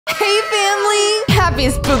happy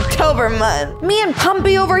Spooktober month. Me and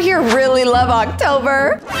Pumpy over here really love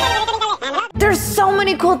October. There's so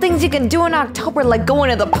many cool things you can do in October, like going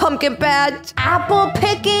to the pumpkin patch, apple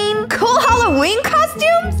picking, cool Halloween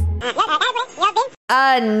costumes.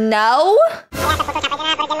 No?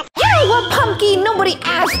 Hey, what pumpkin? Nobody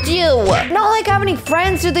asked you. Not like I have any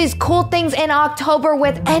friends do these cool things in October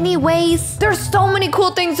with anyways. There's so many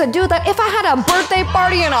cool things to do that if I had a birthday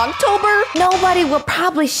party in October, nobody would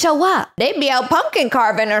probably show up. They'd be out pumpkin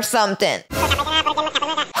carving or something.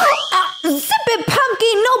 Zip it,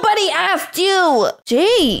 pumpkin, nobody asked you.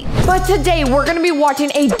 Gee. But today we're gonna be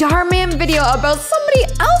watching a dhar man video about somebody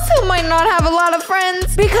else who might not have a lot of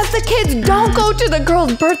friends because the kids don't go to the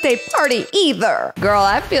girl's birthday party either. Girl,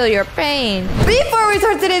 I feel your pain. Before we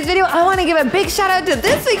start today's video, I wanna give a big shout out to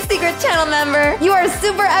this week's secret channel member. You are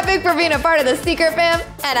super epic for being a part of the secret fam,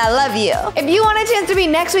 and I love you. If you want a chance to be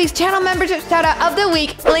next week's channel membership shout out of the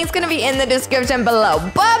week, link's gonna be in the description below.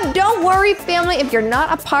 But don't worry, family, if you're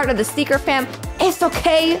not a part of the secret fam, it's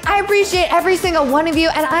okay. I appreciate every single one of you,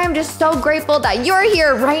 and I am just so grateful that you're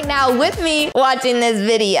here right now with me watching this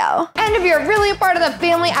video. And if you're really a part of the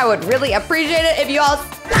family, I would really appreciate it if you all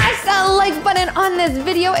smash that like button on this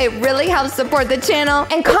video. It really helps support the channel.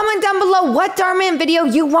 And comment down below what dhar man video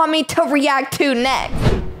you want me to react to next.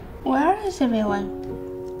 Where is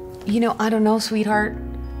everyone? You know, I don't know, sweetheart,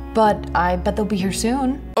 but I bet they'll be here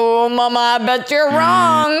soon. Oh, mama, I bet you're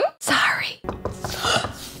wrong. Sorry.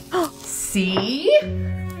 See?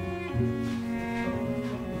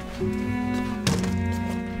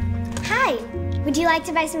 Hi, would you like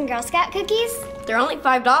to buy some Girl Scout cookies? They're only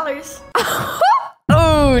 $5.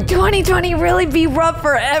 Oh, 2020 really be rough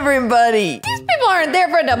for everybody. These people aren't there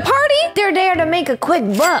for the party. They're there to make a quick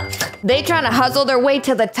buck. They trying to hustle their way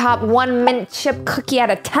to the top 1 mint chip cookie at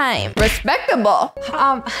a time. Respectable.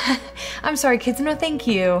 I'm sorry, kids. No, thank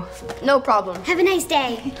you. No problem. Have a nice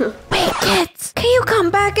day. Wait, kids, can you come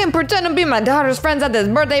back and pretend to be my daughter's friends at this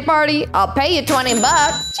birthday party? I'll pay you 20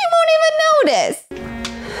 bucks. She won't even notice.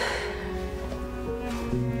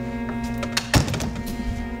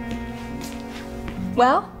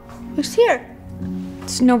 Well, who's here?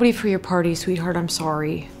 It's nobody for your party, sweetheart. I'm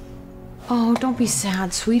sorry. Oh, don't be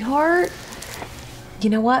sad, sweetheart. You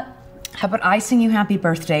know what? How about I sing you happy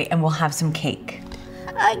birthday and we'll have some cake?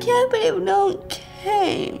 I can't believe no one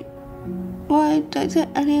came. Why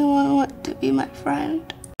doesn't anyone want to be my friend?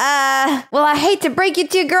 Well, I hate to break it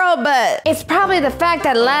to you, girl, but it's probably the fact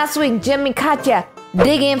that last week Jimmy caught you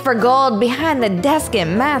digging for gold behind the desk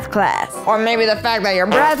in math class. Or maybe the fact that your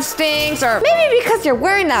breath stinks, or maybe because you're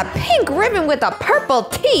wearing that pink ribbon with a purple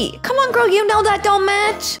tee. Come on, girl, you know that don't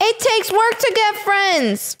match. It takes work to get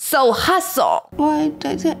friends, so hustle. Why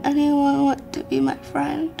doesn't anyone want to be my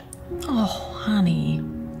friend? Oh, honey,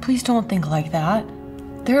 please don't think like that.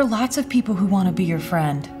 There are lots of people who want to be your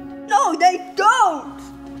friend. No, they don't!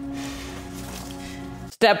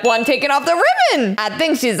 Step 1, taking off the ribbon. I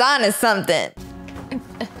think she's on to something.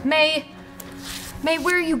 May,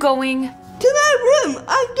 where are you going? To my room!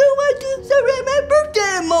 I don't want to celebrate my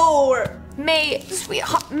birthday anymore! May,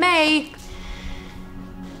 sweetheart, May.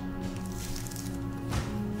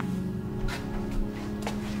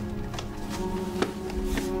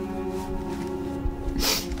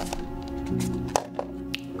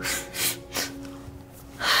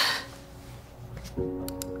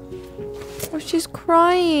 Oh, she's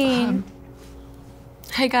crying.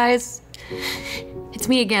 Hey guys, it's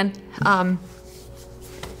me again.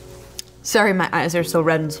 Sorry my eyes are so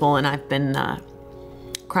red and swollen. I've been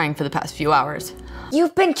crying for the past few hours.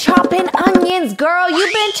 You've been chopping onions, girl.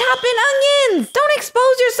 You've been chopping onions. Don't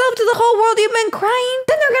expose yourself to the whole world. You've been crying.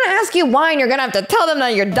 Then they're gonna ask you why, and you're gonna have to tell them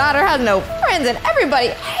that your daughter has no friends and everybody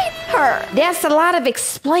hates her. That's a lot of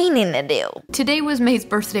explaining to do. Today was May's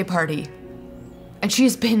birthday party, and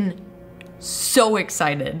she's been so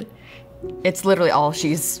excited. It's literally all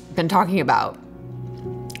she's been talking about.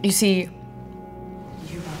 You see,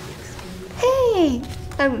 Hey,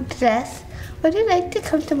 I'm Jess. Would you like to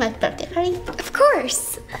come to my birthday party? Of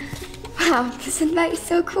course! Wow, this invite is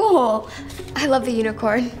so cool. I love the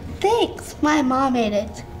unicorn. Thanks, my mom made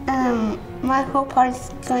it. My whole party's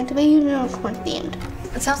going to be unicorn themed.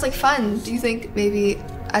 It sounds like fun. Do you think maybe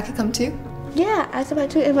I could come too? Yeah, I was about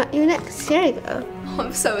to invite you next. Here you go. Oh,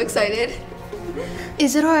 I'm so excited.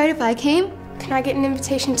 Is it alright if I came? Can I get an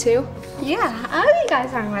invitation too? Yeah, all you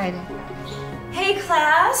guys are ready. Hey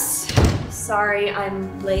class! Sorry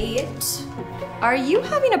I'm late. Are you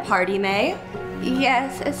having a party, May?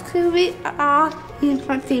 Yes, it's gonna be all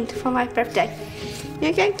unicorn themed for my birthday.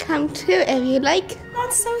 You can come too if you like.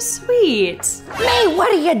 That's so sweet. May,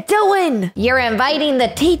 what are you doing? You're inviting the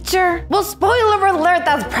teacher? Well, spoiler alert,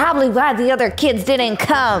 that's probably probably glad the other kids didn't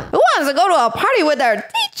come. Who wants to go to a party with their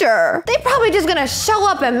teacher? They probably just gonna show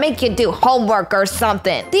up and make you do homework or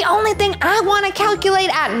something. The only thing I want to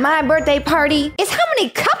calculate at my birthday party is how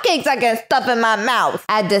many cupcakes I can stuff in my mouth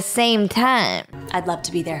at the same time. I'd love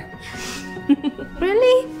to be there.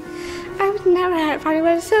 Really? I've never had a party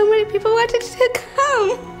where so many people wanted to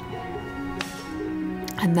come.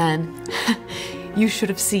 And then you should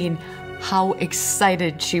have seen how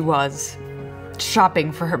excited she was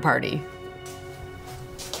shopping for her party.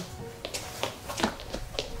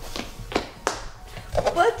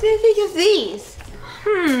 What do you think of these?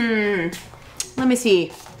 Let me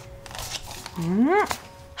see.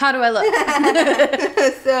 How do I look?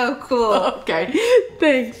 So cool. Okay,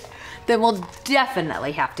 thanks. Then we'll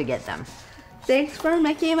definitely have to get them. Thanks for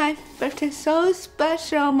making my birthday so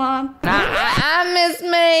special, Mom. I Miss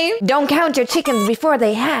May. Don't count your chickens before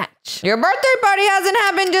they hatch. Your birthday party hasn't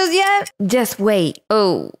happened just yet. Just wait.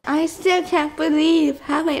 Oh. I still can't believe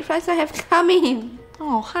how many friends I have coming.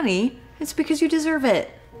 Oh, honey, it's because you deserve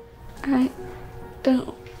it. I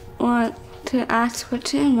don't want to ask for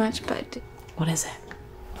too much, but What is it?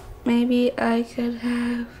 maybe I could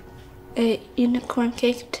have a unicorn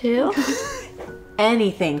cake too.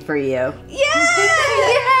 Anything for you. Yay!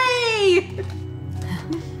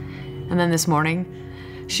 And then this morning,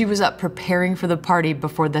 she was up preparing for the party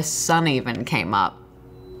before the sun even came up.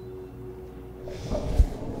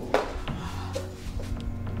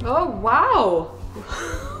 Oh, wow.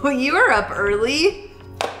 Well, you were up early.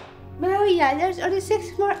 Well, yeah, there's only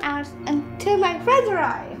 6 more hours until my friends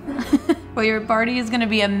arrive. Well, your party is gonna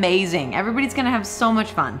be amazing. Everybody's gonna have so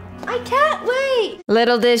much fun. I can't wait.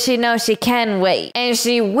 Little did she know she can wait. And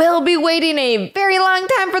she will be waiting a very long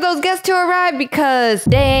time for those guests to arrive because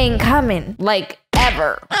they ain't coming. Like,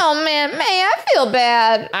 ever. Oh man, May, I feel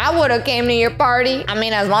bad. I would've came to your party. I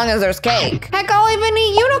mean, as long as there's cake. Heck, I'll even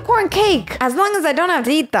eat unicorn cake. As long as I don't have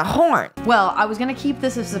to eat the horn. Well, I was gonna keep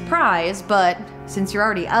this a surprise, but since you're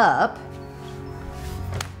already up,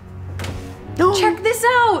 check this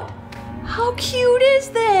out. How cute is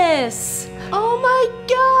this? Oh my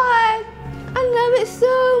god. I love it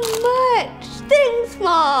so much. Thanks,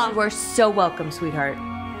 Mom. You are so welcome, sweetheart.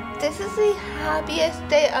 This is the happiest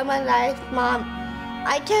day of my life, Mom.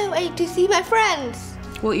 I can't wait to see my friends.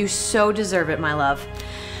 Well, you so deserve it, my love.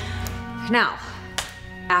 Now,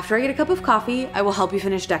 after I get a cup of coffee, I will help you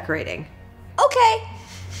finish decorating. Okay.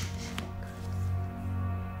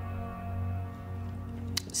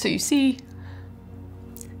 So you see,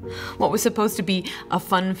 what was supposed to be a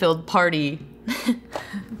fun-filled party,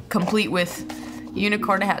 complete with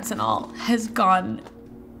unicorn hats and all, it's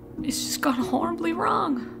just gone horribly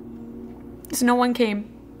wrong. So no one came.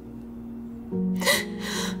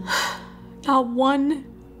 Not one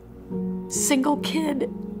single kid.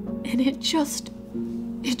 And it just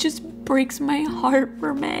breaks my heart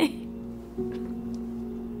for May.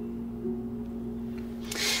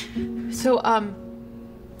 So,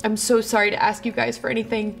 I'm so sorry to ask you guys for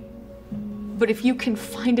anything, but if you can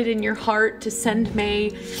find it in your heart to send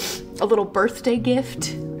May a little birthday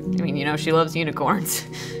gift, I mean, you know, she loves unicorns,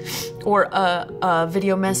 or a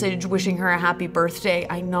video message wishing her a happy birthday,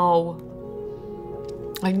 I know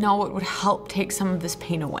it would help take some of this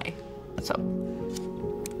pain away. So,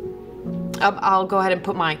 I'll go ahead and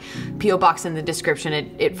put my P.O. box in the description.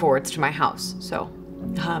 It forwards to my house. So,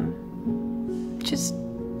 just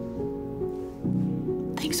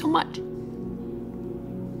thanks so much.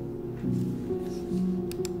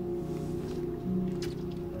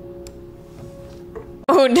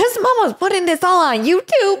 Oh, this mom was putting this all on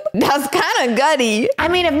YouTube? That's kind of gutty. I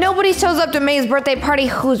mean, if nobody shows up to May's birthday party,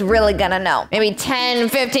 who's really gonna know? Maybe 10,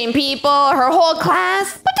 15 people, her whole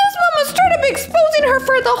class? But this mom was straight up exposing her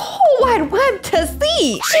for the whole wide web to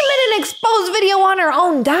see. She made an exposed video on her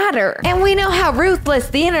own daughter. And we know how ruthless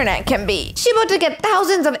the internet can be. She about to get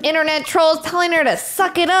thousands of internet trolls telling her to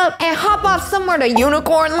suck it up and hop off somewhere to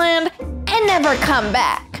unicorn land and never come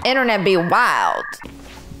back. Internet be wild.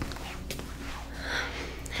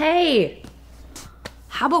 Hey,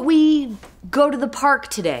 how about we go to the park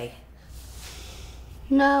today?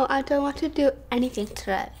 No, I don't want to do anything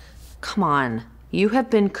today. Come on, you have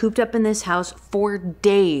been cooped up in this house for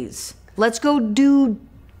days. Let's go do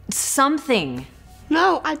something.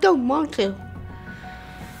 No, I don't want to.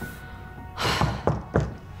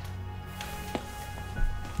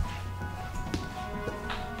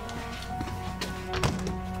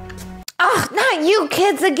 Ugh, not you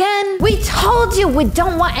kids again. We told you we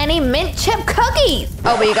don't want any mint chip cookies.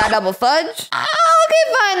 Oh, but you got double fudge?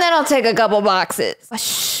 Okay, fine, then I'll take a couple boxes.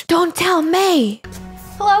 Shh, don't tell May.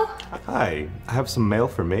 Hello? Hi, I have some mail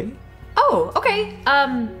for me. Oh, okay.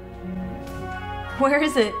 Where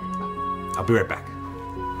is it? I'll be right back.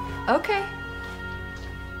 Okay.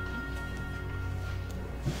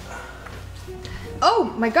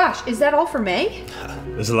 Oh my gosh, is that all for May?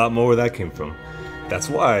 There's a lot more where that came from. That's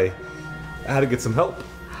why I had to get some help.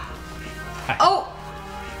 Oh,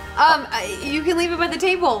 you can leave it by the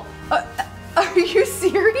table. Are you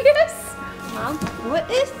serious? Mom,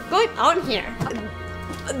 what is going on here?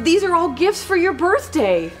 These are all gifts for your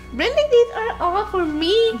birthday. Really, these are all for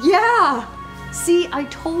me? Yeah. See, I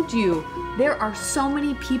told you. There are so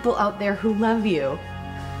many people out there who love you.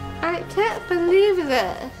 I can't believe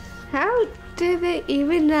this. How do they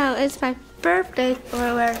even know it's my birthday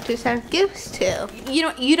or where to send gifts to?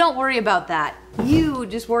 You don't worry about that. You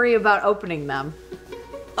just worry about opening them.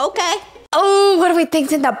 Okay. Oh, what do we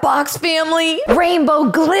think's in the box, family? Rainbow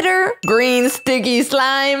glitter? Green sticky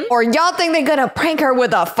slime? Or y'all think they're gonna prank her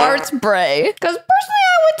with a fart spray? Cause personally,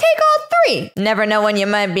 I would take all three. Never know when you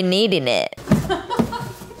might be needing it.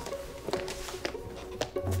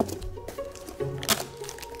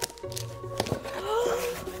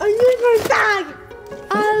 A unicorn bag!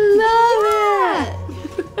 I love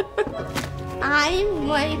it! I'm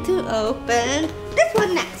going to open this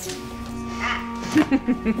one next.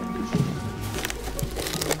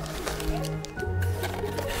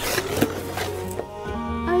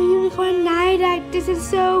 A unicorn night. This is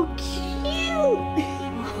so cute!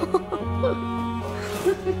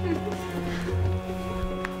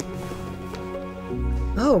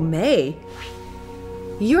 Oh, May.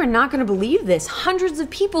 You are not going to believe this. Hundreds of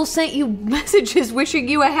people sent you messages wishing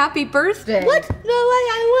you a happy birthday. What? No way,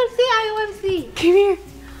 I want to see. Come here.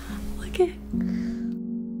 Look at.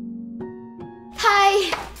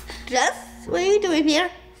 Hi. Jess, what are you doing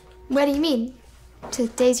here? What do you mean?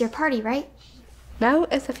 Today's your party, right? No,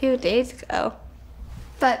 it's a few days ago.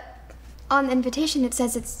 But on the invitation it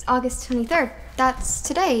says it's August 23rd. That's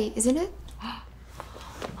today, isn't it?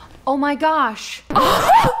 Oh my gosh.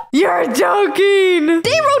 You're joking!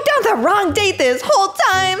 They wrote down the wrong date this whole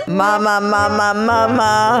time! Mama.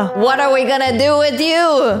 What are we gonna do with you?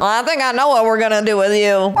 Well, I think I know what we're gonna do with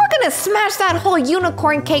you. We're gonna smash that whole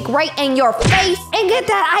unicorn cake right in your face and get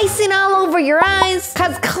that icing all over your eyes.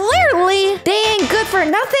 Cause clearly, they ain't good for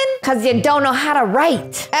nothing cause you don't know how to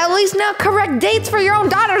write. At least not correct dates for your own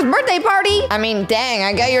daughter's birthday party. I mean, dang,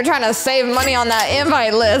 I get you're trying to save money on that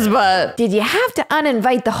invite list, but did you have to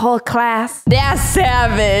uninvite the whole class? That's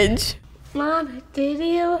savage. Mom, did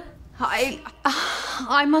you? I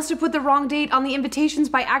must have put the wrong date on the invitations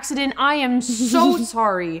by accident. I am so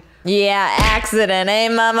sorry. Yeah, accident, eh,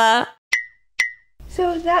 mama?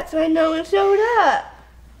 So that's why no one showed up.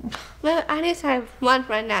 Well, I just have one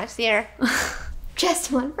friend last year.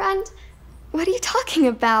 Just one friend? What are you talking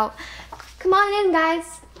about? Come on in,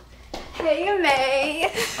 guys. Hey, May.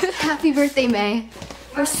 Happy birthday, May.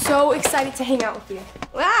 We're so excited to hang out with you.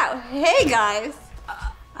 Wow, hey guys.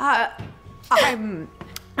 I'm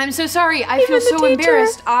so sorry. I feel so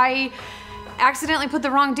embarrassed. I accidentally put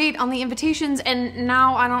the wrong date on the invitations and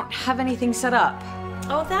now I don't have anything set up.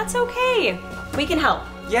 Oh, that's okay. We can help.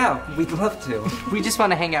 Yeah, we'd love to. We just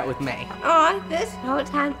want to hang out with May. Aw, this whole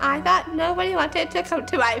time I thought nobody wanted to come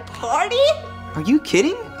to my party? Are you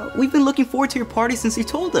kidding? We've been looking forward to your party since you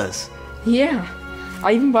told us. Yeah,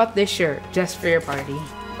 I even bought this shirt just for your party.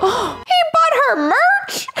 Oh, he bought her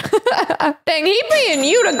merch? Dang, he paying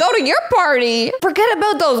you to go to your party. Forget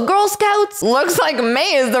about those Girl Scouts. Looks like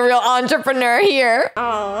May is the real entrepreneur here.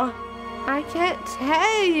 Oh, I can't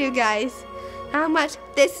tell you guys how much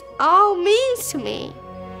this all means to me.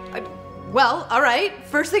 Well, all right.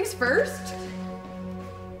 First things first.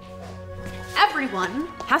 Everyone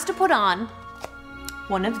has to put on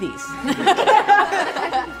one of these.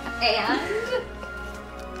 And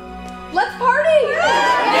let's party!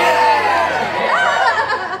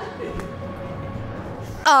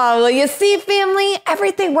 Oh, well, you see, family,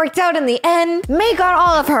 everything worked out in the end. May got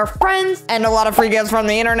all of her friends and a lot of free gifts from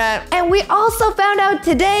the internet. And we also found out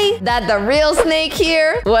today that the real snake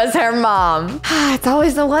here was her mom. It's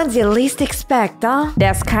always the ones you least expect, huh?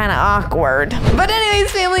 That's kind of awkward. But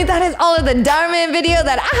anyways, family, that is all of the Dharman video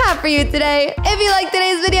that I have for you today. If you liked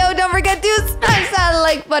today's video, don't forget to smash that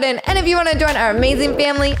like button. And if you want to join our amazing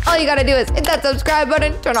family, all you gotta do is hit that subscribe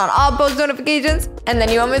button, turn on all post notifications, and then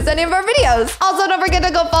you won't miss any of our videos. Also, don't forget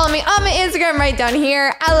to go follow me on my Instagram right down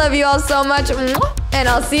here. I love you all so much. And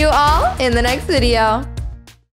I'll see you all in the next video.